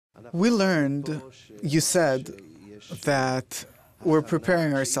We learned, you said, that we're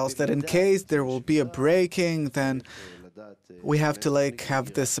preparing ourselves, that in case there will be a breaking, then we have to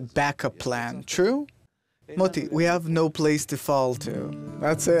have this backup plan. True? Moti, we have no place to fall to.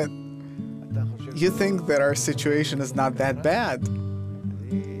 That's it. You think that our situation is not that bad.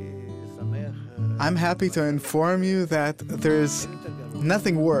 I'm happy to inform you that there's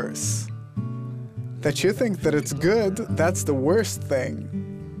nothing worse. That you think that it's good, that's the worst thing.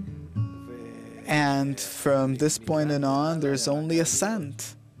 And from this point on, there's only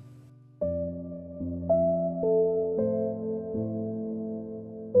ascent.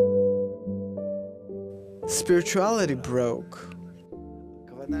 Spirituality broke.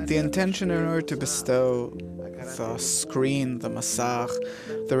 The intention in order to bestow the screen, the masach,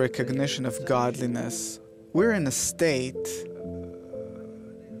 the recognition of godliness. We're in a state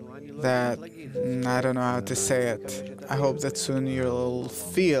that, I don't know how to say it. I hope that soon you'll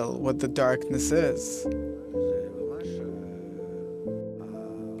feel what the darkness is.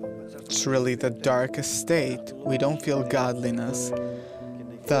 It's really the darkest state. We don't feel godliness.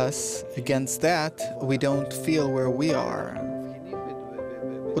 Thus, against that, we don't feel where we are.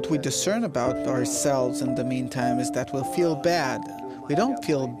 What we discern about ourselves in the meantime is that we'll feel bad. We don't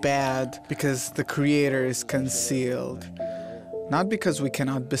feel bad because the Creator is concealed. Not because we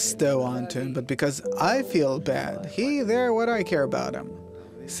cannot bestow onto Him, but because I feel bad. He there, what do I care about Him?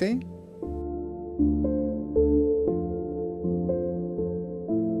 See?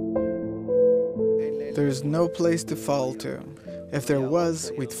 There's no place to fall to. If there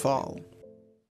was, we'd fall.